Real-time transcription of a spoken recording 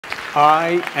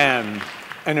I am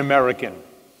an American.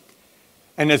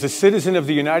 And as a citizen of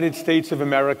the United States of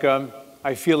America,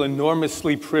 I feel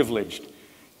enormously privileged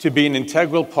to be an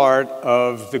integral part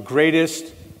of the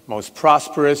greatest, most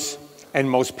prosperous, and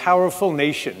most powerful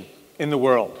nation in the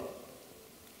world.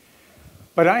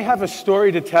 But I have a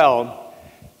story to tell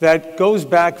that goes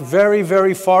back very,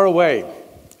 very far away,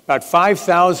 about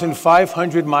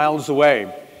 5,500 miles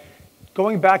away,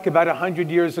 going back about 100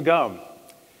 years ago.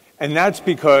 And that's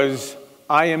because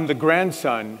I am the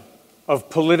grandson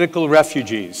of political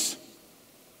refugees.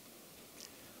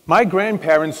 My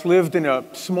grandparents lived in a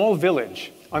small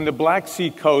village on the Black Sea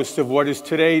coast of what is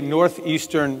today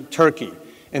northeastern Turkey,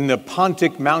 in the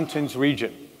Pontic Mountains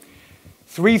region.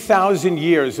 3,000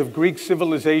 years of Greek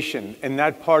civilization in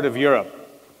that part of Europe.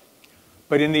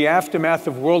 But in the aftermath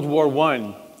of World War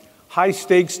I,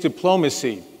 high-stakes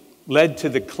diplomacy led to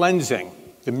the cleansing,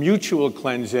 the mutual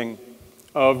cleansing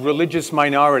of religious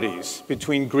minorities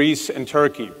between Greece and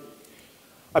Turkey.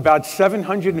 About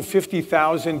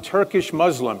 750,000 Turkish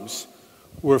Muslims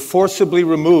were forcibly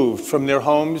removed from their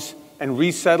homes and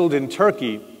resettled in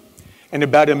Turkey, and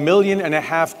about 1.5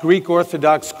 million Greek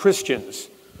Orthodox Christians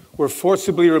were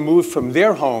forcibly removed from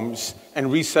their homes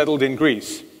and resettled in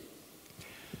Greece.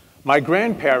 My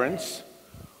grandparents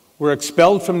were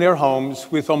expelled from their homes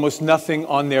with almost nothing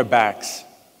on their backs.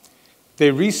 They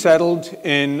resettled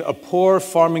in a poor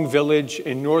farming village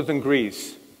in northern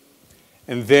Greece,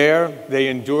 and there they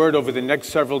endured over the next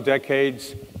several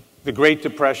decades the Great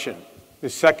Depression, the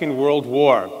Second World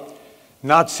War,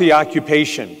 Nazi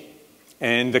occupation,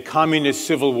 and the Communist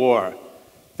Civil War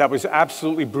that was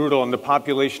absolutely brutal on the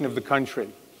population of the country.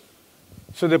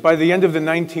 So that by the end of the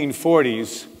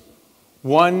 1940s,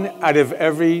 1 out of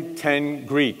every 10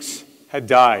 Greeks had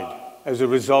died as a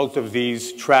result of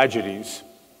these tragedies.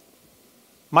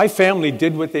 My family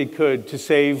did what they could to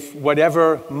save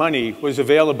whatever money was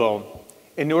available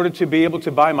in order to be able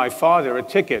to buy my father a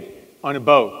ticket on a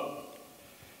boat.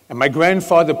 And my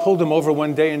grandfather pulled him over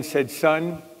one day and said,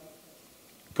 "Son,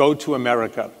 go to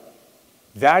America.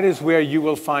 That is where you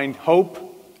will find hope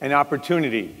and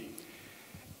opportunity,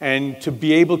 and to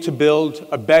be able to build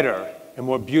a better and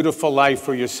more beautiful life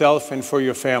for yourself and for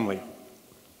your family."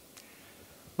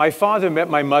 My father met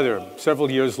my mother several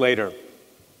years later.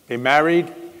 They married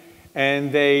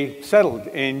and they settled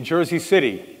in Jersey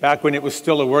City, back when it was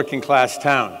still a working-class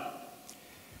town.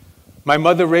 My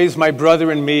mother raised my brother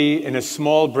and me in a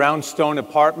small brownstone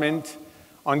apartment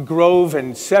on Grove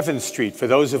and 7th Street, for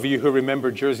those of you who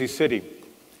remember Jersey City.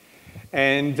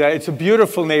 And it's a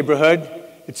beautiful neighborhood.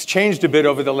 It's changed a bit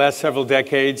over the last several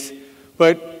decades,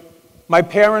 but my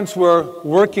parents were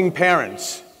working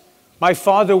parents. My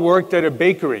father worked at a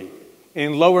bakery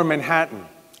in Lower Manhattan.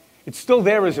 It's still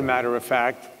there, as a matter of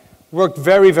fact. Worked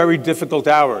very, very difficult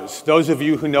hours, those of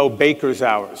you who know baker's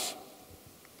hours.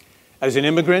 As an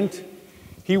immigrant,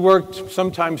 he worked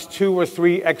sometimes 2 or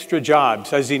 3 extra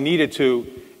jobs as he needed to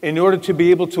in order to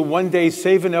be able to one day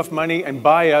save enough money and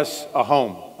buy us a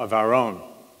home of our own.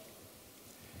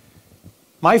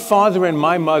 My father and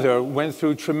my mother went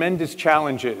through tremendous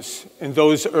challenges in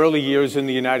those early years in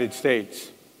the United States.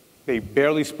 They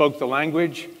barely spoke the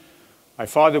language. My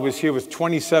father was here with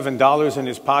 $27 in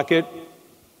his pocket.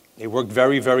 They worked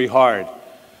very, very hard.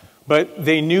 But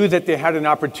they knew that they had an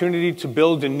opportunity to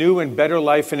build a new and better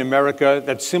life in America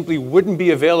that simply wouldn't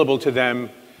be available to them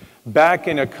back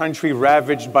in a country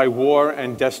ravaged by war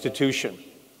and destitution.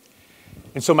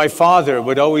 And so my father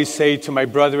would always say to my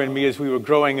brother and me as we were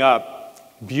growing up,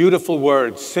 beautiful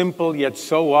words, simple yet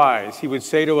so wise. He would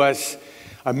say to us,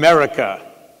 "America,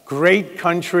 great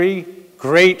country,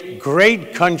 great,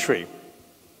 great country."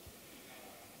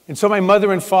 And so my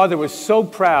mother and father were so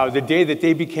proud the day that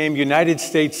they became United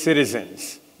States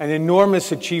citizens, an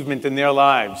enormous achievement in their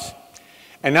lives.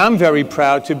 And I'm very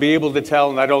proud to be able to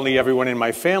tell not only everyone in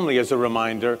my family as a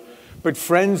reminder, but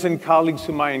friends and colleagues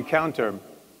whom I encounter,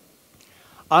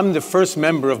 I'm the first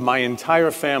member of my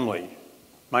entire family,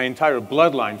 my entire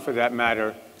bloodline for that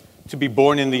matter, to be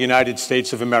born in the United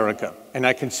States of America. And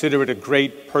I consider it a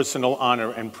great personal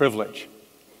honor and privilege.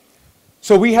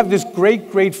 So we have this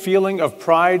great, great feeling of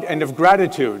pride and of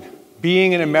gratitude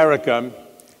being in America,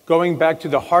 going back to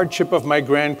the hardship of my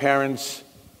grandparents,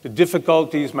 the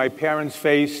difficulties my parents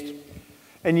faced,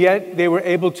 and yet they were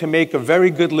able to make a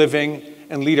very good living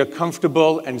and lead a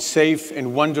comfortable and safe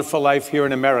and wonderful life here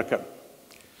in America.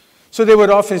 So they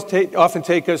would often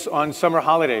take us on summer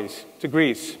holidays to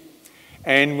Greece.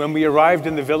 And when we arrived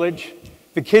in the village,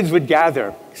 the kids would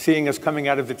gather, seeing us coming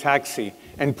out of the taxi,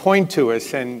 and point to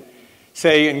us and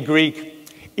say in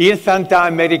Greek, "Ήρθαν τα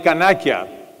Αμερικανάκια,"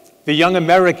 the young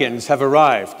Americans have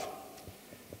arrived.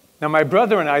 Now, my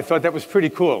brother and I thought that was pretty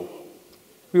cool.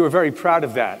 We were very proud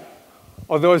of that.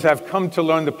 Although as I've come to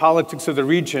learn the politics of the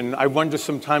region, I wonder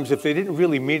sometimes if they didn't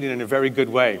really mean it in a very good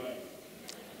way.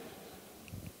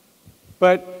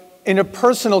 But in a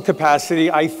personal capacity,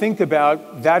 I think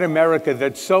about that America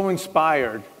that so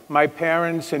inspired my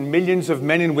parents and millions of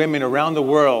men and women around the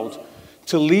world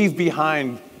to leave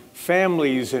behind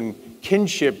families and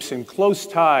kinships and close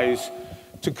ties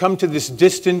to come to this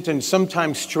distant and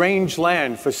sometimes strange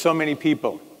land for so many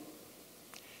people.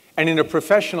 And in a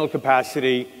professional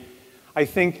capacity, I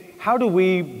think, how do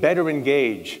we better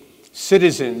engage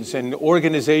citizens and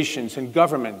organizations and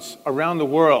governments around the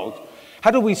world? How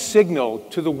do we signal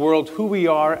to the world who we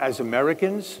are as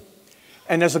Americans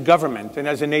and as a government and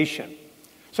as a nation?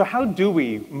 So how do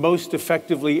we most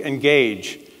effectively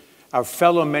engage our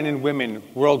fellow men and women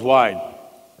worldwide?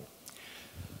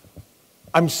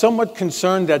 I'm somewhat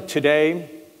concerned that today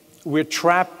we're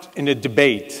trapped in a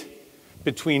debate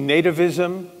between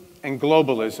nativism and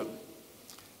globalism.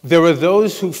 There are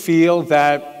those who feel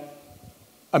that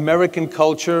American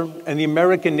culture and the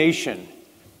American nation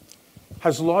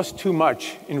has lost too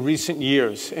much in recent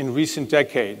years, in recent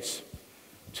decades,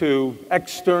 to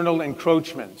external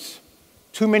encroachments.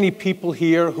 Too many people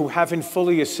here who haven't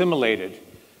fully assimilated.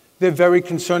 They're very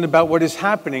concerned about what is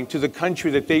happening to the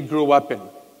country that they grew up in.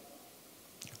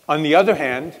 On the other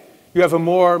hand, you have a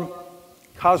more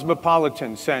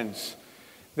cosmopolitan sense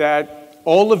that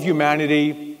all of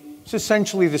humanity is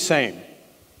essentially the same.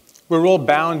 We're all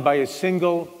bound by a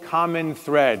single common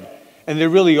thread, and there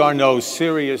really are no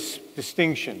serious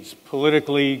distinctions,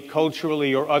 politically,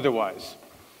 culturally, or otherwise.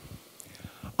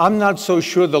 I'm not so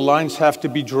sure the lines have to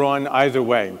be drawn either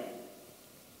way.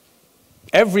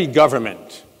 Every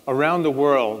government around the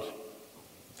world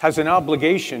has an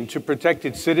obligation to protect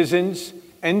its citizens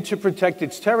and to protect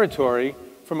its territory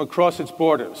from across its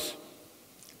borders.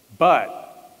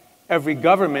 But every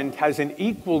government has an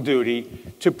equal duty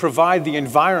to provide the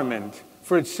environment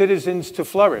for its citizens to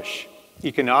flourish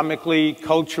economically,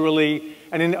 culturally,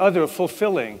 and in other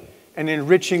fulfilling and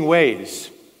enriching ways.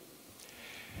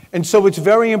 And so it's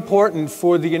very important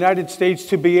for the United States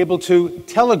to be able to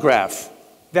telegraph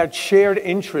that shared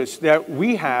interest that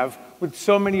we have with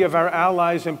so many of our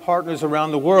allies and partners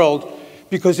around the world,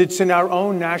 because it's in our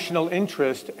own national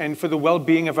interest and for the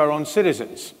well-being of our own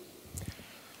citizens.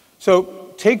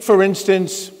 So take, for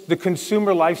instance, the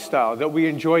consumer lifestyle that we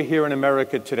enjoy here in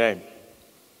America today.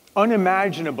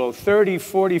 Unimaginable 30,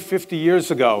 40, 50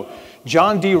 years ago.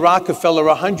 John D. Rockefeller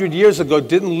 100 years ago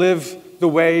didn't live the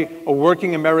way a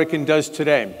working American does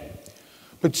today.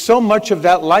 But so much of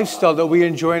that lifestyle that we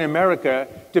enjoy in America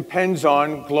depends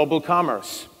on global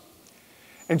commerce.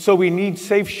 And so we need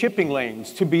safe shipping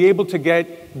lanes to be able to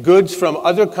get goods from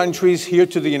other countries here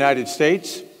to the United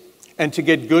States and to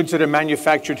get goods that are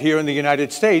manufactured here in the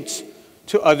United States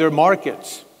to other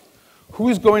markets. Who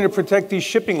is going to protect these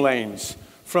shipping lanes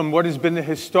from what has been the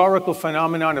historical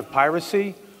phenomenon of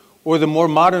piracy or the more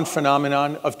modern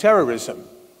phenomenon of terrorism?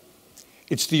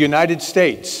 It's the United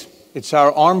States. It's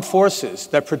our armed forces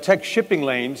that protect shipping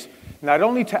lanes, not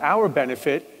only to our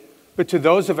benefit, but to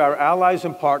those of our allies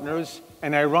and partners,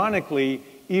 and ironically,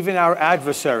 even our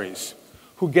adversaries,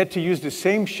 who get to use the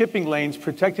same shipping lanes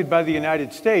protected by the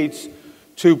United States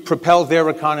to propel their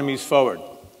economies forward.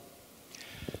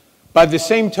 By the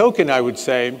same token, I would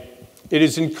say, it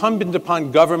is incumbent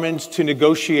upon governments to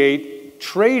negotiate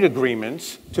trade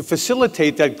agreements to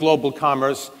facilitate that global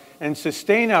commerce and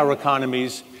sustain our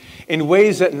economies in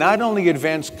ways that not only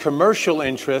advance commercial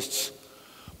interests,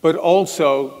 but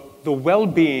also the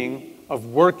well-being of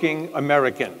working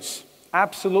Americans.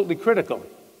 Absolutely critical.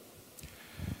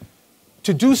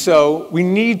 To do so, we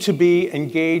need to be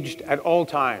engaged at all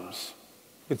times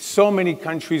with so many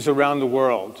countries around the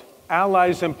world,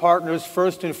 allies and partners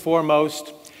first and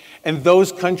foremost, and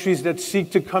those countries that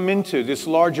seek to come into this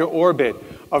larger orbit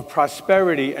of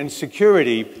prosperity and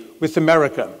security with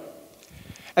America.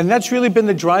 And that's really been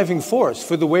the driving force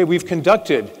for the way we've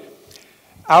conducted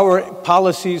our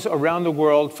policies around the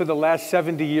world for the last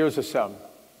 70 years or so.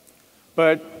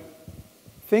 But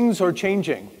things are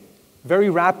changing very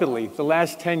rapidly the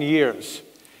last 10 years.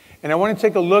 And I want to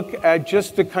take a look at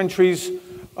just the countries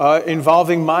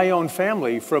involving my own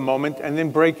family for a moment and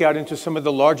then break out into some of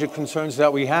the larger concerns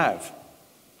that we have.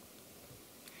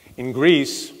 In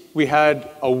Greece, we had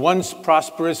a once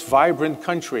prosperous, vibrant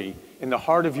country in the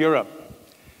heart of Europe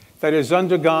that has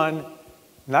undergone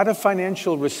not a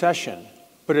financial recession,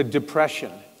 but a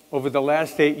depression over the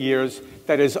last 8 years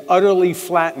that has utterly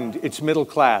flattened its middle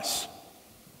class.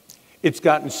 It's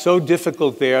gotten so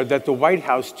difficult there that the White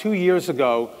House 2 years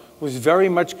ago was very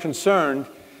much concerned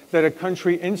that a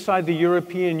country inside the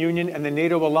European Union and the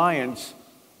NATO alliance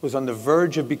was on the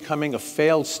verge of becoming a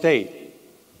failed state.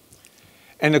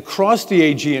 And across the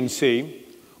Aegean Sea,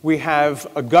 we have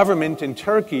a government in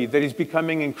Turkey that is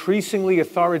becoming increasingly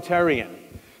authoritarian,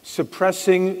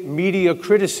 suppressing media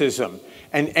criticism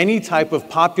and any type of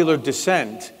popular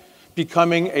dissent,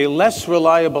 becoming a less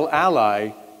reliable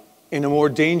ally in a more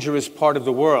dangerous part of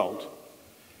the world.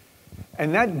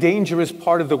 And that dangerous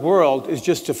part of the world is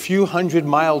just a few hundred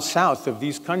miles south of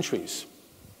these countries.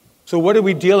 So what are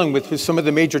we dealing with some of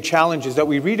the major challenges that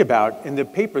we read about in the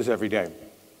papers every day?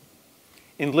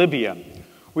 In Libya,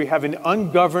 we have an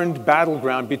ungoverned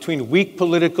battleground between weak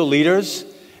political leaders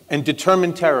and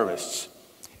determined terrorists.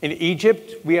 In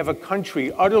Egypt, we have a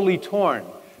country utterly torn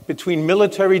between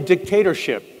military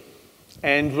dictatorship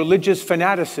and religious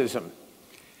fanaticism.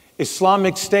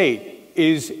 Islamic State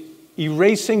is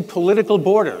erasing political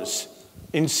borders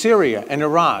in Syria and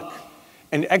Iraq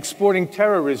and exporting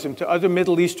terrorism to other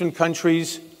Middle Eastern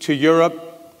countries, to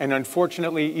Europe, and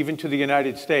unfortunately even to the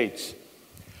United States.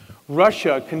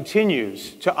 Russia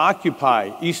continues to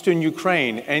occupy eastern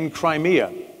Ukraine and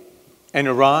Crimea. And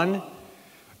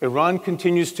Iran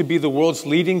continues to be the world's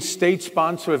leading state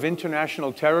sponsor of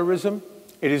international terrorism.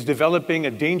 It is developing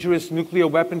a dangerous nuclear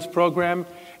weapons program,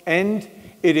 and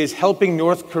it is helping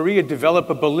North Korea develop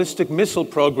a ballistic missile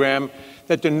program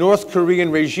that the North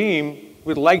Korean regime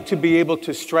would like to be able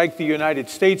to strike the United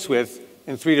States with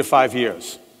in 3 to 5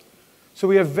 years. So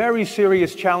we have very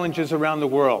serious challenges around the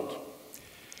world.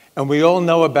 And we all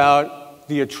know about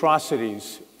the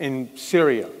atrocities in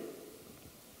Syria.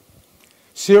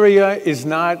 Syria is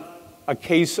not a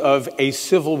case of a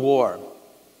civil war.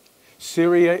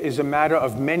 Syria is a matter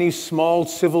of many small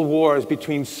civil wars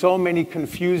between so many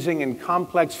confusing and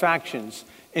complex factions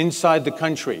inside the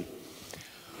country.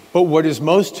 But what is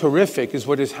most horrific is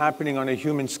what is happening on a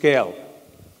human scale.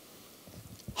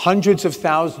 Hundreds of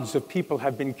thousands of people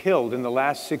have been killed in the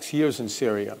last 6 years in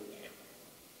Syria.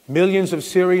 Millions of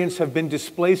Syrians have been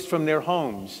displaced from their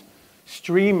homes,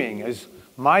 streaming as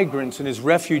migrants and as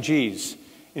refugees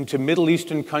into Middle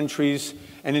Eastern countries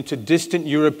and into distant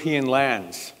European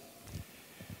lands.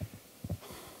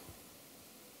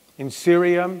 In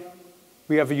Syria,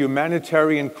 we have a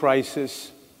humanitarian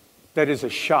crisis that is a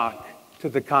shock to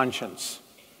the conscience.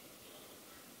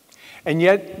 And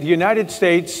yet, the United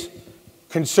States,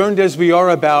 concerned as we are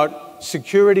about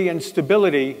security and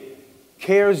stability,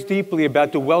 cares deeply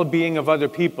about the well-being of other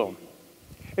people.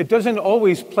 It doesn't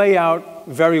always play out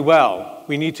very well.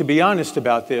 We need to be honest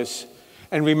about this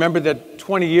and remember that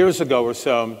 20 years ago or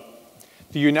so,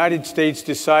 the United States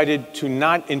decided to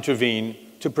not intervene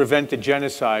to prevent the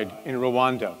genocide in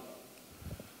Rwanda.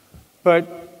 But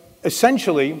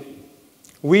essentially,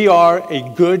 we are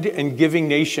a good and giving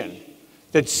nation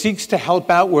that seeks to help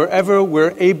out wherever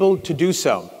we're able to do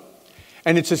so.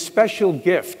 And it's a special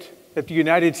gift that the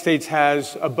United States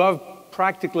has above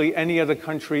practically any other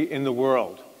country in the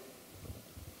world.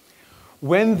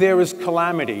 When there is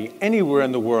calamity anywhere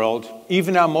in the world,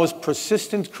 even our most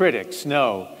persistent critics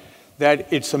know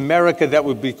that it's America that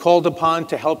would be called upon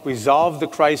to help resolve the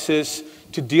crisis,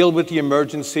 to deal with the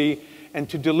emergency, and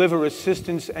to deliver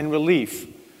assistance and relief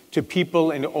to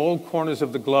people in all corners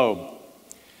of the globe.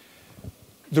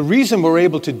 The reason we're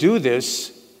able to do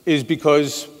this is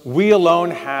because we alone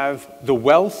have the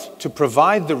wealth to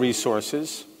provide the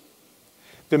resources,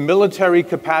 the military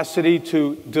capacity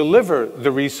to deliver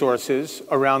the resources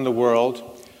around the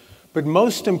world, but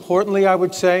most importantly, I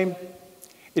would say,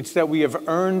 it's that we have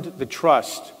earned the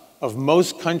trust of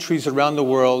most countries around the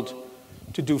world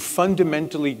to do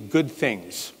fundamentally good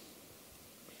things.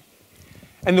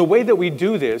 And the way that we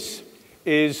do this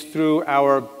is through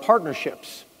our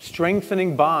partnerships,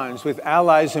 strengthening bonds with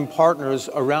allies and partners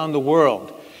around the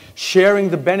world, sharing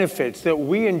the benefits that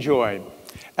we enjoy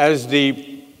as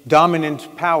the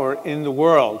dominant power in the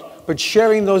world, but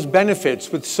sharing those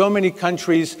benefits with so many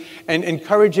countries and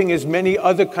encouraging as many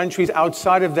other countries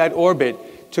outside of that orbit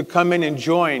to come in and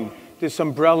join this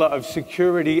umbrella of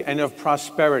security and of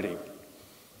prosperity.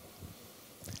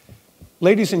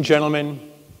 Ladies and gentlemen,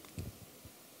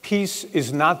 peace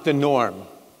is not the norm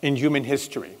in human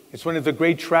history. It's one of the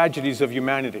great tragedies of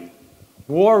humanity.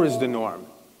 War is the norm.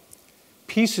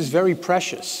 Peace is very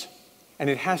precious, and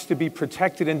it has to be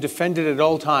protected and defended at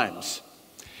all times.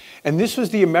 And this was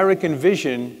the American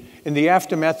vision in the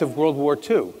aftermath of World War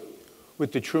II,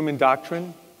 with the Truman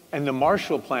Doctrine and the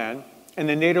Marshall Plan and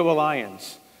the NATO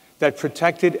alliance that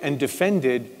protected and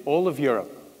defended all of Europe.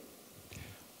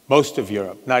 Most of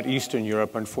Europe, not Eastern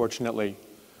Europe, unfortunately.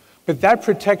 But that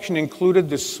protection included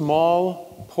the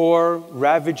small, poor,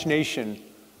 ravaged nation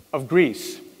of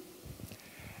Greece.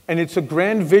 And it's a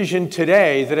grand vision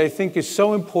today that I think is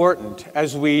so important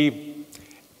as we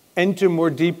enter more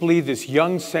deeply this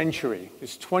young century,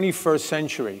 this 21st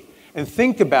century, and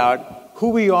think about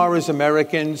who we are as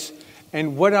Americans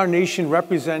and what our nation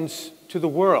represents to the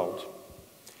world.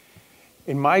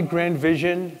 In my grand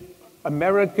vision,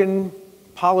 American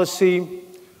policy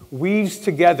weaves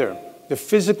together the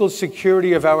physical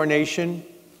security of our nation,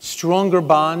 stronger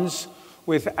bonds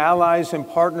with allies and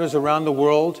partners around the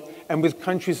world, and with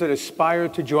countries that aspire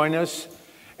to join us,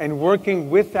 and working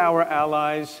with our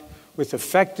allies with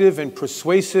effective and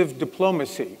persuasive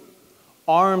diplomacy,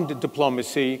 armed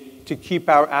diplomacy, to keep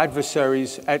our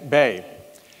adversaries at bay.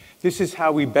 This is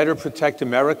how we better protect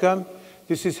America.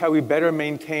 This is how we better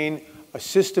maintain a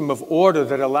system of order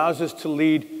that allows us to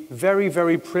lead very,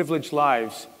 very privileged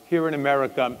lives here in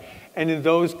America and in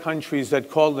those countries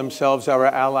that call themselves our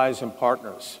allies and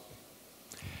partners.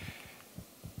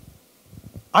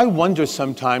 I wonder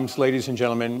sometimes, ladies and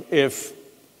gentlemen, if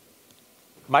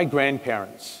my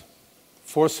grandparents,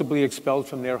 forcibly expelled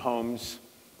from their homes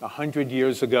 100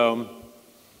 years ago,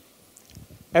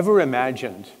 ever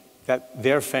imagined that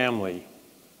their family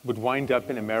would wind up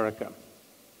in America.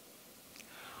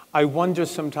 I wonder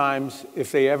sometimes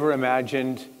if they ever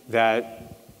imagined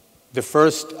that the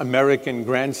first American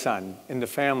grandson in the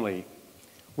family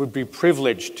would be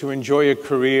privileged to enjoy a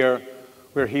career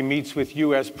where he meets with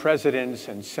US presidents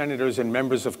and senators and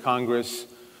members of Congress,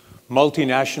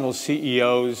 multinational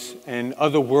CEOs, and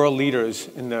other world leaders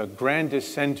in the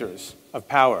grandest centers of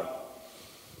power.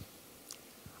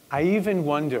 I even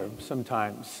wonder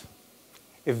sometimes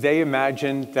if they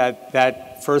imagined that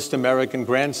that first American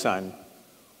grandson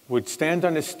would stand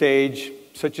on a stage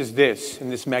such as this, in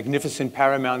this magnificent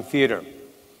Paramount Theater,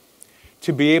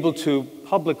 to be able to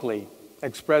publicly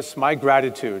express my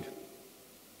gratitude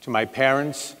to my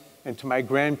parents and to my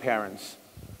grandparents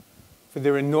for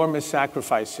their enormous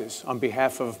sacrifices on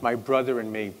behalf of my brother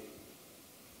and me.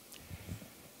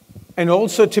 And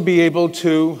also to be able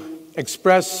to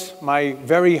express my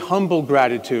very humble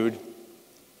gratitude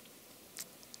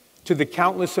to the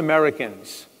countless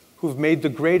Americans who've made the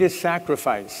greatest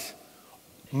sacrifice,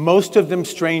 most of them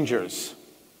strangers,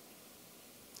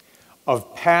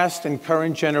 of past and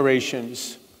current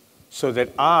generations, so that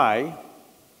I,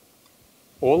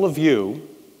 all of you,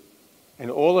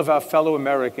 and all of our fellow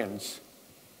Americans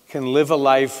can live a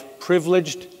life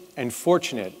privileged and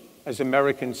fortunate as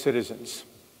American citizens.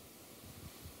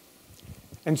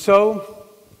 And so,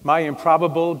 my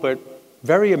improbable but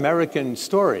very American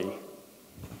story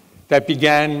that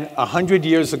began 100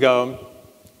 years ago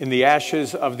in the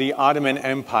ashes of the Ottoman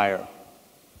Empire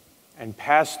and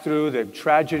passed through the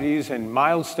tragedies and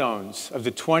milestones of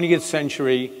the 20th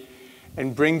century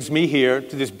and brings me here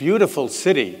to this beautiful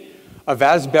city of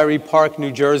Asbury Park,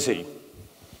 New Jersey,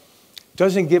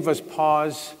 doesn't give us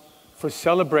pause for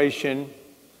celebration,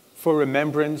 for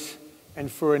remembrance,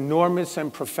 and for enormous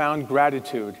and profound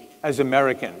gratitude as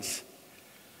Americans.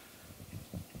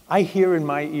 I hear in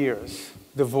my ears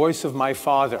the voice of my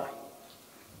father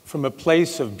from a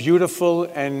place of beautiful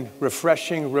and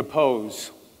refreshing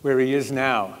repose where he is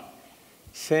now,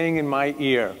 saying in my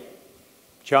ear,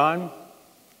 "John,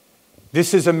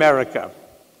 this is America,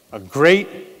 a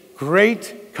great,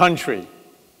 great country.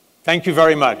 Thank you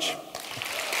very much."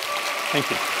 Thank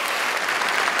you.